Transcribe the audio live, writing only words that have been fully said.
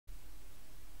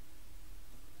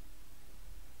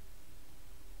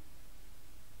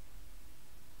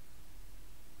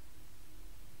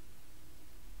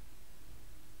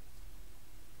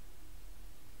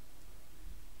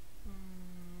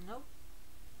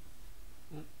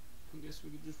guess we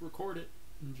could just record it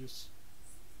and just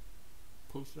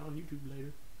post it on YouTube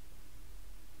later.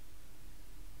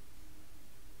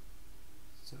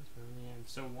 Since we only have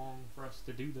so long for us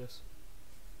to do this.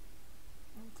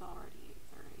 It's already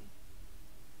 8:30.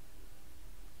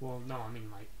 Well, no, I mean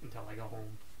like until I go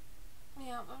home.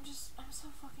 Yeah, I'm so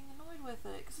fucking annoyed with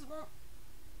it because it won't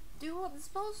do what it's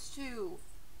supposed to.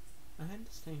 I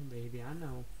understand, baby. I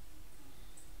know.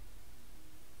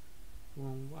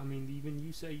 Well, I mean, even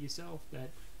you say yourself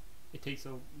that it takes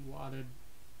a lot of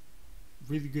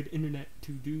really good internet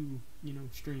to do, you know,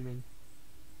 streaming.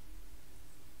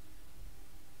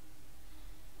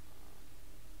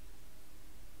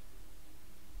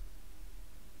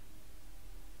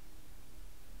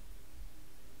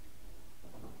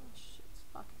 Shit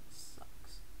fucking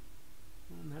sucks.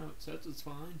 Well, now it says it's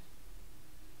fine.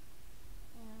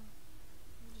 Yeah.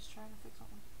 I'm just trying to fix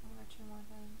one or two more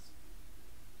things.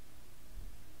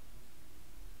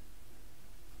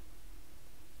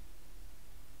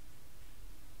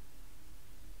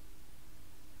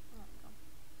 There we go.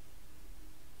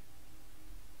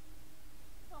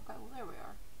 Okay, well there we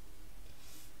are.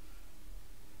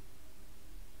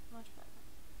 Much better.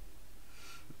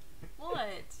 What?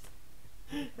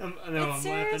 I'm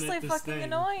Seriously laughing at this fucking thing.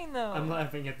 annoying though. I'm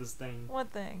laughing at this thing. What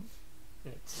thing?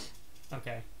 It's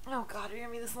okay. Oh god, are you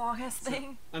gonna be this long ass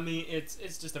thing? I mean, it's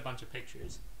just a bunch of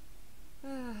pictures.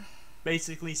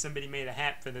 Basically, somebody made a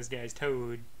hat for this guy's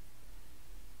toad,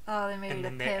 Oh, they made and it a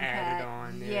then they pimp added hat.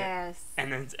 on there. Yes.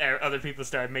 And then other people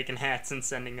started making hats and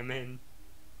sending them in.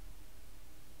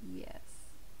 Yes.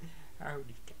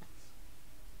 Howdy, guys.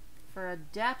 For a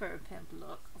dapper pimp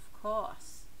look, of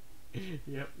course. Yep.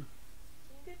 Can you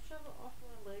get shovel off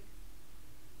my leg?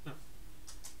 No.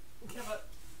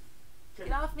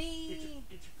 Get off me!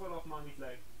 Get your foot off mommy's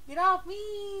leg. Get off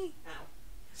me! Ow.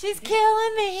 She's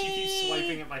killing me! She keeps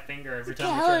swiping at my finger every She's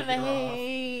time I try to killing get her off.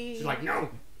 me! She's like, no,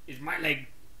 it's my leg.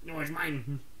 No, it's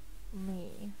mine.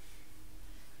 Me.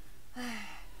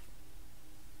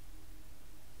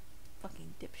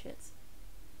 Fucking dipshits.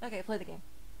 Okay, play the game.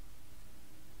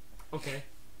 Okay.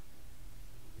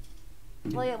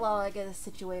 Play it while I get us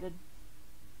situated.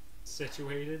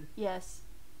 Situated. Yes.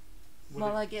 Would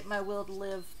While it- I get my will to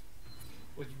live.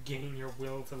 Would you gain your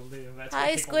will to live? That's Hi,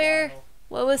 gonna take a Square. while.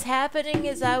 What was happening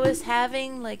is I was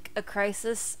having like a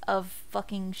crisis of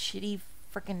fucking shitty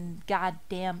freaking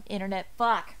goddamn internet.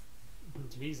 Fuck.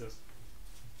 Jesus.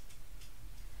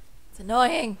 It's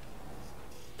annoying.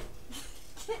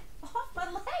 Get off my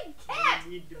leg, cat!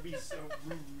 You need to be so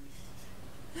rude.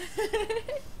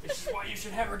 This is why you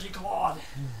should have her declawed.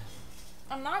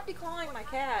 I'm not declawing my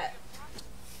cat.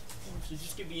 She's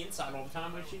just gonna be inside all the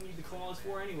time. What she need the claws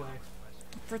for anyway?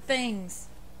 For things.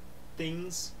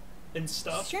 Things and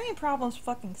stuff. Streaming problems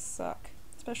fucking suck.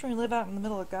 Especially when you live out in the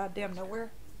middle of goddamn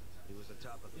nowhere. He was a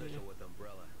top official with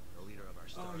Umbrella, the leader of our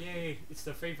star. Oh yay! It's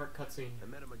the favorite cutscene. I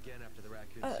met him again after the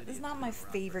Raccoon City. It's not my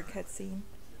favorite cutscene.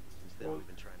 Since then, we've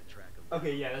been trying to track him.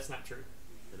 Okay, yeah, that's not true.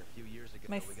 Then a few years ago,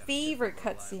 My we got a favorite tip from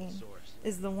a reliable cutscene source.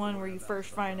 is the one where you first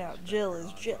find out Jill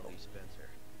is Jill. Lee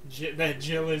Spencer. That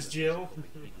Jill is Jill.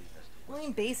 I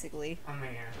mean, basically. Oh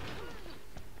man.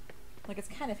 Like, it's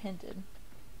kind of hinted.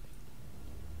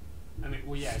 I mean,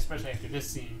 well, yeah, especially after this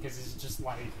scene, because it's just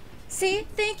like. See?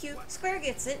 Thank you. Square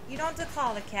gets it. You don't have to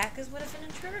call the cat, because what if an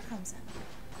intruder comes in?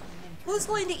 Who's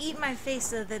going to eat my face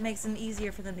so that makes it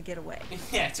easier for them to get away?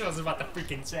 Yeah, that's what I was about to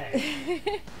freaking say.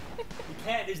 The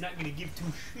cat is not gonna give two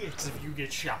shits if you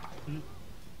get shot.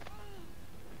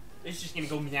 It's just gonna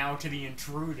go meow to the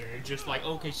intruder, just like,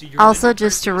 okay, so you're. Also, the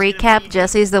just to person who's gonna recap, be-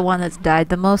 Jesse's the one that's died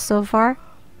the most so far.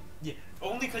 Yeah,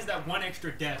 only because that one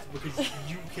extra death, because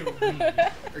you killed me,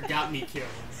 or got me killed.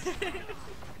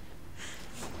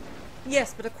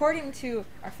 Yes, but according to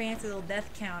our fancy little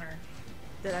death counter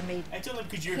that I made, That's only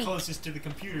because you're closest to the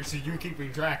computer, so you're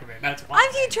keeping track of it. That's why.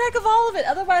 I'm keeping track of all of it.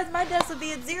 Otherwise, my deaths would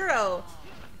be at 0.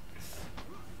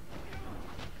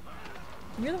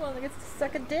 You're the one that gets to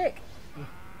suck a dick.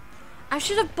 I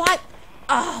should have bought.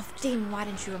 Oh, Damon, why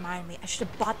didn't you remind me? I should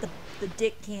have bought the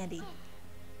dick candy.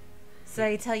 So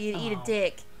I could tell you to eat a Oh.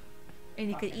 dick, and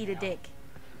you could Fucking eat a hell. dick.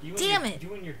 You and Damn your, it.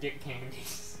 You and your dick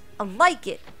candies. I like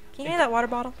it. Can you have that water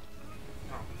bottle?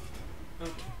 Oh.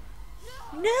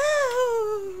 No.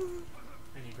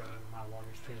 I need to go to my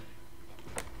waters too.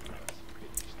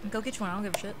 Go get you one. I don't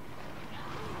give a shit.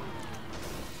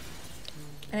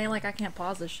 It ain't like I can't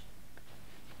pause this.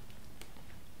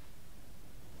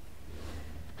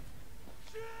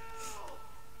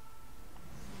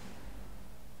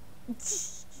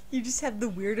 You just have the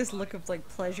weirdest look of like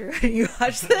pleasure when you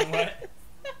watch that. What?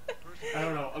 I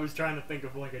don't know. I was trying to think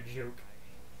of like a joke.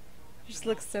 You just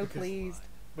look so Because- pleased.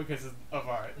 because of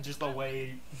just the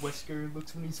way Wesker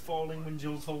looks when he's falling when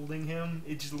Jill's holding him.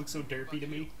 It just looks so derpy to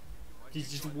me.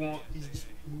 He's just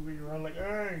moving around like,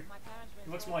 hey.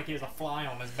 He looks more like he has a fly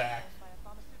on his back.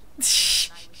 This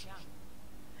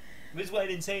is why I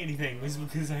didn't say anything. Was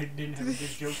because I didn't have a good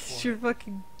joke for You're it.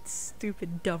 fucking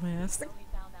stupid dumbass.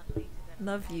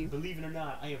 Love you. Believe it or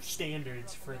not, I have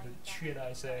standards for the shit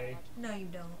I say. No, you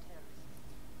don't.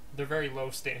 They're very low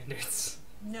standards.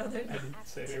 No, they're I not. didn't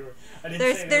say they were. I didn't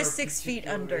They're- say they they're were 6 feet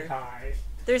particularly under. High.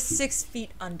 They're 6 feet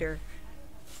under.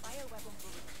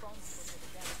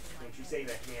 Don't you say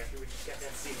that to me after we just got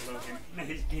that scene, Logan.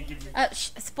 You can't give me.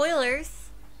 Spoilers.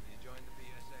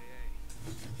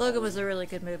 Logan was a really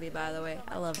good movie, by the way.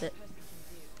 I loved it.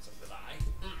 So did I.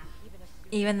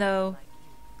 Even though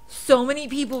so many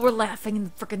people were laughing in the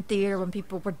freaking theater when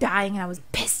people were dying, and I was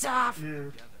pissed off. Yeah.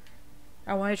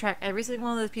 I want to track every single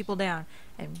one of those people down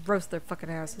and roast their fucking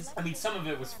asses. I mean, some of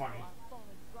it was funny.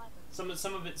 Some of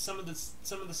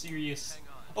the serious.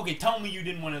 Okay, tell me you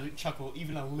didn't want to chuckle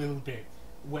even a little bit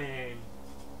when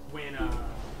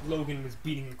Logan was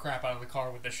beating the crap out of the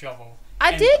car with the shovel.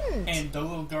 I didn't. And the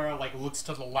little girl like looks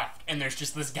to the left, and there's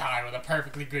just this guy with a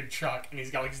perfectly good truck, and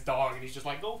he's got like his dog, and he's just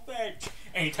like, "Go fetch!"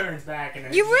 And he turns back, and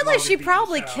then You it's just realize Logan she beating the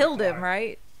probably shit out of the killed him, car.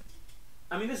 right?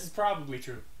 I mean, this is probably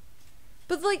true,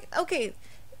 But like, okay,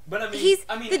 but I mean, he's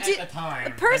at the the time, a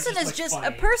that person is looks just funny.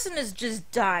 a person has just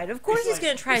died. Of course, It's he's like-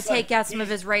 gonna try to it's take like out some of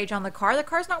he's- his rage on the car. The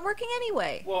car's not working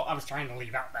anyway. Well, I was trying to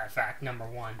leave out that fact, number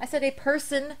one. I said a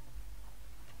person.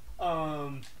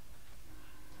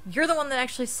 You're the one that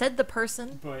actually said the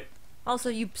person. But Also,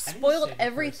 you say spoiled the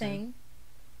everything.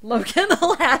 Logan,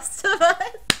 The Last of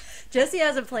Us. Jesse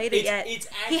hasn't played it yet. it's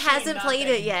He actually hasn't not played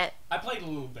that- it yet. I played a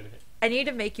little bit of it. I need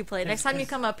to make you play. Next time you 'cause-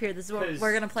 come up here, this is what 'Cause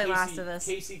we're gonna play Casey, Last of Us.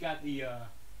 Casey got the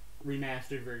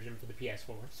remastered version for the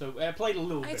PS4, so I played a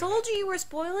little I bit. told you were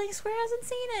spoiling. Square hasn't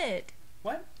seen it.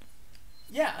 What?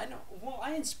 Yeah, I know. Well,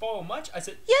 I didn't spoil much. I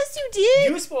said Yes, you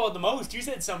did. you spoiled the most. You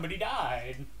said somebody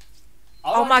died.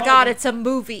 All Oh I my told god, him- it's a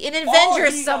movie. In all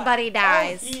Avengers, he got- somebody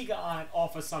dies. All he got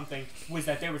off of something was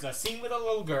that there was a scene with a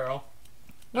little girl.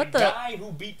 What a the- guy who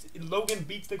Logan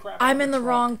beats the crap. out I'm of in the truck.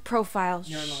 wrong profile.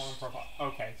 You're in the wrong profile.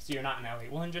 Okay, so you're not in Ellie.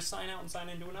 Well, then just sign out and sign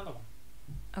into another one.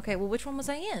 Okay, well, which one was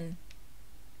I in?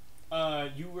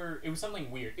 You were. It was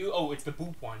something weird. Oh, it's the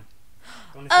Boop one.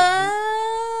 The one that says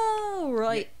Boop. Oh,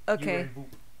 right. You were Okay. in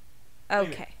Boop.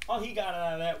 Anyway, Okay. all he got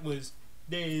out of that was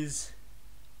there's.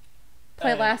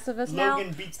 Play Last of Us now?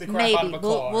 Logan beats the crap out Maybe. of a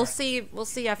car. We'll see. We'll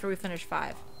see after we finish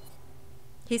 5.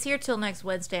 He's here till next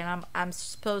Wednesday, and I'm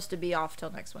supposed to be off till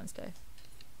next Wednesday.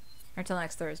 Or till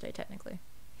next Thursday, technically.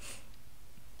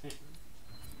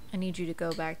 I need you to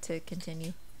go back to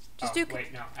continue. Just do.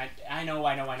 Wait, no. I know.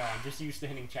 I'm just used to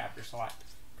hitting chapter select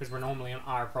because we're normally on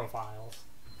our profiles.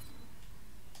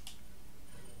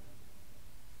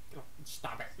 Oh,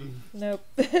 stop it. Nope.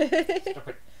 Stop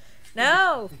it.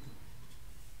 No.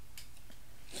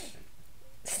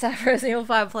 Stop Resident Evil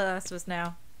 5 play Last of Us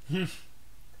now. I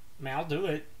mean, I'll do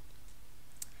it.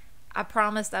 I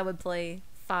promised I would play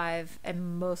 5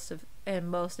 and most,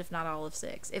 if not all, of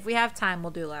 6. If we have time,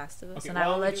 we'll do Last of Us, Okay, and well, I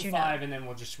will we'll let do you 5 know. and then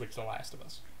we'll just switch to Last of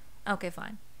Us. Okay,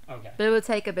 fine. Okay. But it would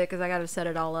take a bit because I got to set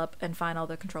it all up and find all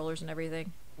the controllers and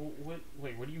everything.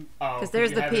 Wait, what do you? Oh, Because there's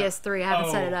you the have it up- PS3. I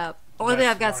haven't set it Oh, up. Only thing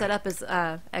that's I've got set right. up is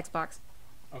Xbox.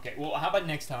 Okay, well, how about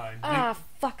next time? Ah,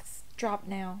 fuck! It's dropped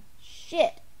now.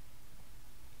 Shit.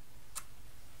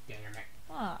 Damn it.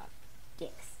 Ah,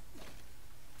 dicks.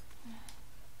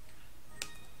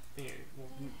 Yeah, well,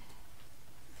 I'm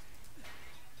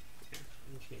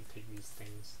just gonna take these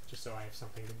things just so I have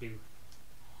something to do.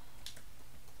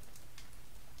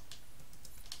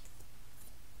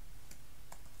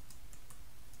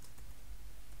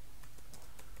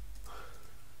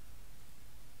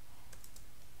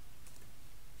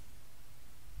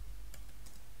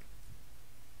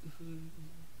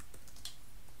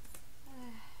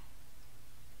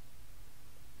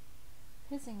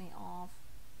 Pissing me off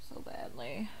so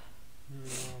badly. No.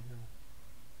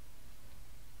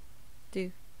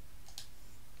 Do.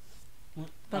 What?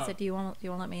 But I Oh. said, do you want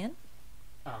to let me in?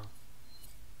 Oh.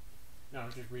 No, I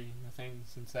was just reading the thing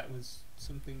since that was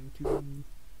something to.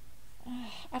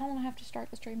 I don't want to have to start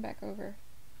the stream back over.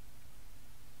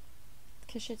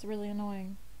 Cause shit's really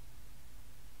annoying.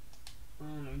 I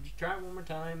don't know, just try it one more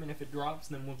time, and if it drops,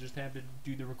 then we'll just have to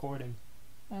do the recording.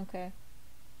 Okay.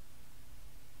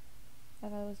 I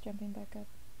thought I was jumping back up.